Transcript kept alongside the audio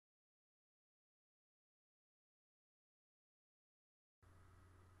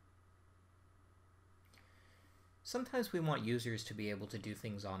Sometimes we want users to be able to do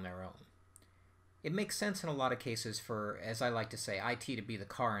things on their own. It makes sense in a lot of cases for, as I like to say, IT to be the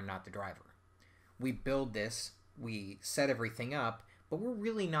car and not the driver. We build this, we set everything up, but we're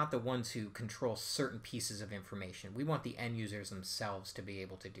really not the ones who control certain pieces of information. We want the end users themselves to be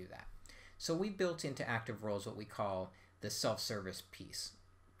able to do that. So we built into Active Roles what we call the self-service piece.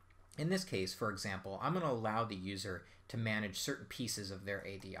 In this case, for example, I'm going to allow the user to manage certain pieces of their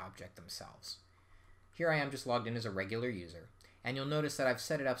AD object themselves. Here I am just logged in as a regular user, and you'll notice that I've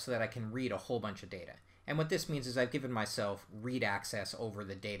set it up so that I can read a whole bunch of data. And what this means is I've given myself read access over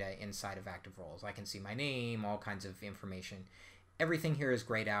the data inside of Active Roles. I can see my name, all kinds of information. Everything here is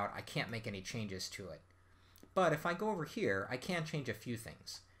grayed out. I can't make any changes to it. But if I go over here, I can change a few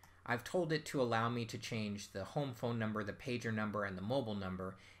things. I've told it to allow me to change the home phone number, the pager number, and the mobile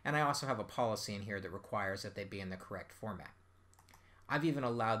number, and I also have a policy in here that requires that they be in the correct format. I've even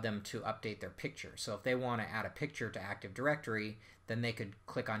allowed them to update their picture. So if they want to add a picture to Active Directory, then they could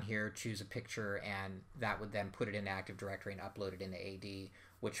click on here, choose a picture, and that would then put it into Active Directory and upload it into AD,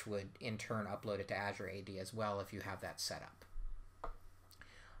 which would in turn upload it to Azure AD as well if you have that set up.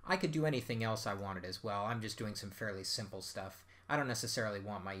 I could do anything else I wanted as well. I'm just doing some fairly simple stuff. I don't necessarily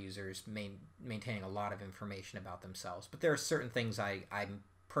want my users maintaining a lot of information about themselves, but there are certain things I'm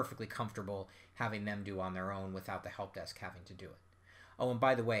perfectly comfortable having them do on their own without the help desk having to do it. Oh, and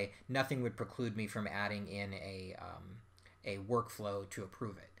by the way, nothing would preclude me from adding in a workflow to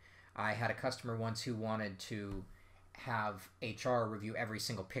approve it. I had a customer once who wanted to have HR review every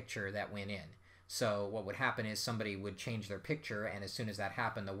single picture that went in. So what would happen is somebody would change their picture, and as soon as that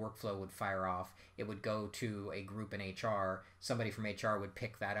happened, the workflow would fire off. It would go to a group in HR. Somebody from HR would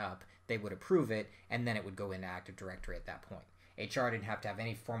pick that up. They would approve it, and then it would go into Active Directory at that point. HR didn't have to have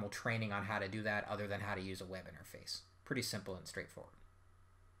any formal training on how to do that other than how to use a web interface. Pretty simple and straightforward.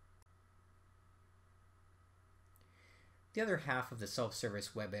 The other half of the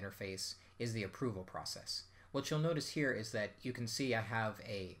self-service web interface is the approval process. What you'll notice here is that you can see I have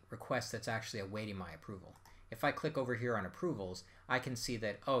a request that's actually awaiting my approval. If I click over here on approvals, I can see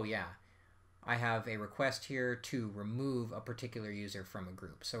that, oh yeah, I have a request here to remove a particular user from a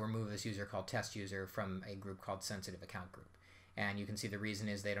group. So remove this user called test user from a group called sensitive account group. And you can see the reason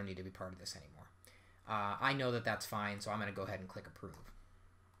is they don't need to be part of this anymore. I know that that's fine, so I'm going to go ahead and click approve.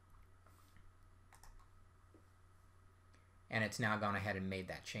 And it's now gone ahead and made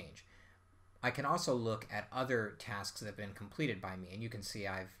that change. I can also look at other tasks that have been completed by me, and you can see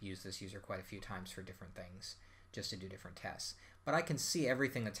I've used this user quite a few times for different things, just to do different tests. But I can see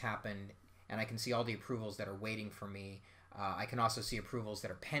everything that's happened, and I can see all the approvals that are waiting for me. I can also see approvals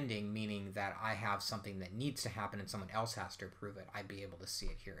that are pending, meaning that I have something that needs to happen and someone else has to approve it. I'd be able to see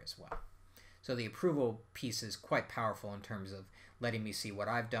it here as well. So the approval piece is quite powerful in terms of letting me see what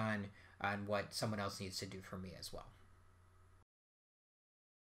I've done and what someone else needs to do for me as well.